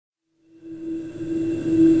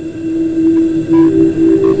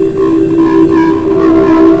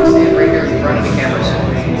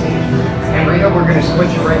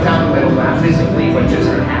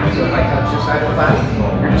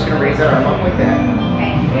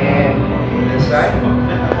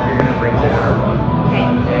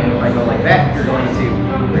going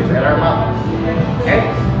to raise that arm up. Okay?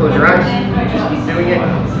 Close your eyes. Just keep doing it.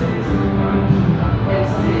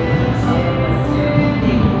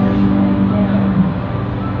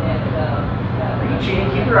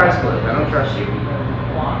 Keep your eyes closed. I don't trust you.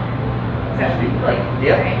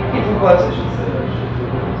 Yep. Keep them closed.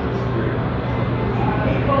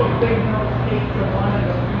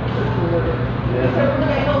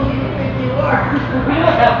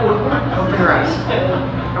 Open your eyes.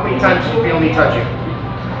 How many times did you feel me touching?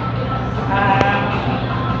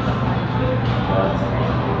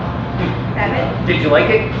 Seven. Did you like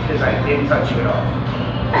it? Because I didn't touch you at all.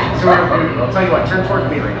 So I'll tell you what, turn towards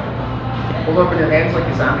me right now. Hold open your hands like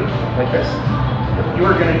a zombie, like this. You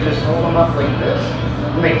are going to just hold them up like this.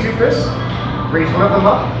 We'll make two fists. Raise one of them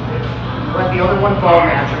up. Let the other one fall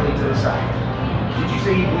naturally to the side. Did you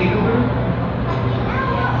say you believe in voodoo?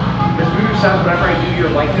 Because voodoo sounds whenever I do your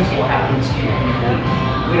likeness will happen to you.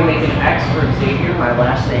 I'm going to make an X for Xavier, my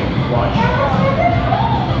last name. Watch.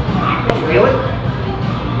 Did you feel it?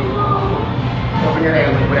 Open your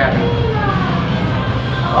hand, look what happened.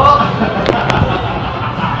 Oh!